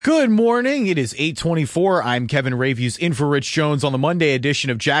Good morning. It is 8:24. I'm Kevin Rayviews in for Rich Jones on the Monday edition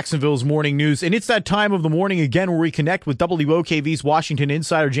of Jacksonville's Morning News. And it's that time of the morning again where we connect with WOKV's Washington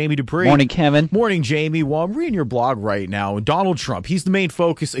insider, Jamie Dupree. Morning, Kevin. Morning, Jamie. Well, I'm reading your blog right now. Donald Trump, he's the main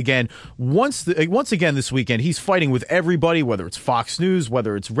focus again. Once again this weekend, he's fighting with everybody, whether it's Fox News,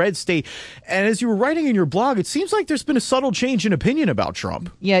 whether it's Red State. And as you were writing in your blog, it seems like there's been a subtle change in opinion about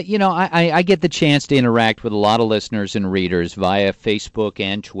Trump. Yeah, you know, I get the chance to interact with a lot of listeners and readers via Facebook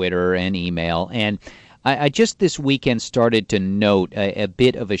and Twitter and email, and I just this weekend started to note a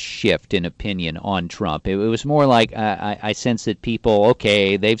bit of a shift in opinion on Trump. It was more like I sense that people,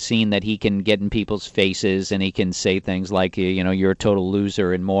 okay, they've seen that he can get in people's faces and he can say things like, you know, you're a total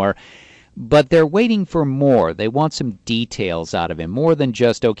loser and more. But they're waiting for more. They want some details out of him, more than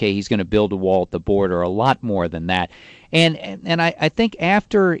just, okay, he's going to build a wall at the border, a lot more than that. And I think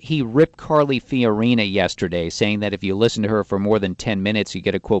after he ripped Carly Fiorina yesterday, saying that if you listen to her for more than 10 minutes, you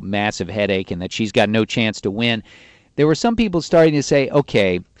get a, quote, massive headache and that she's got no chance to win, there were some people starting to say,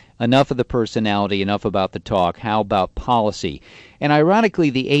 okay, enough of the personality, enough about the talk, how about policy? And ironically,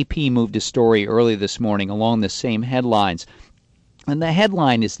 the AP moved a story early this morning along the same headlines. And the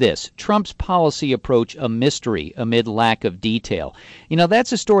headline is this: Trump's policy approach a mystery amid lack of detail. You know,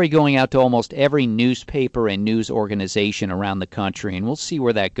 that's a story going out to almost every newspaper and news organization around the country, and we'll see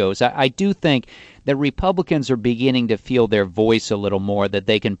where that goes. I do think that Republicans are beginning to feel their voice a little more, that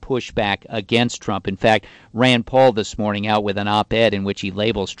they can push back against Trump. In fact, Rand Paul this morning out with an op-ed in which he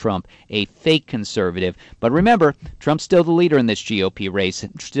labels Trump a fake conservative. But remember, Trump's still the leader in this GOP race,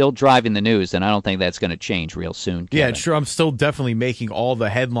 still driving the news, and I don't think that's going to change real soon, Kevin. Yeah, Trump's still definitely making all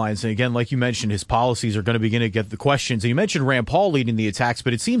the headlines. And again, like you mentioned, his policies are going to begin to get the questions. And you mentioned Rand Paul leading the attacks,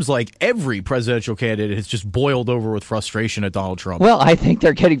 but it seems like every presidential candidate has just boiled over with frustration at Donald Trump. Well, I think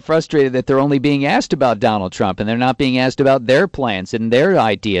they're getting frustrated that they're only being asked about Donald Trump and they're not being asked about their plans and their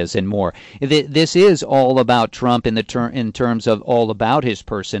ideas and more. This is all about Trump in terms of all about his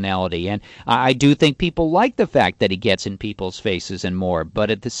personality. And I do think people like the fact that he gets in people's faces and more. But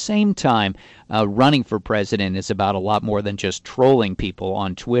at the same time, running for president is about a lot more than just trolling people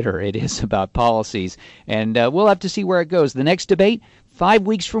on Twitter. It is about policies. And we'll have to see where it goes. The next debate, 5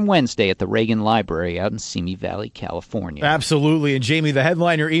 weeks from Wednesday at the Reagan Library out in Simi Valley, California. Absolutely. And Jamie, the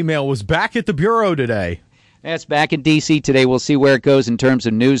headliner email was back at the Bureau today. That's back in D.C. today. We'll see where it goes in terms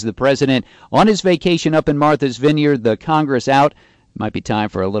of news. The president on his vacation up in Martha's Vineyard, the Congress out. Might be time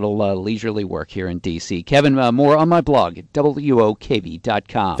for a little leisurely work here in D.C. Kevin, more on my blog at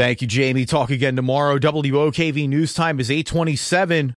WOKV.com. Thank you, Jamie. Talk again tomorrow. WOKV News Time is 8:27.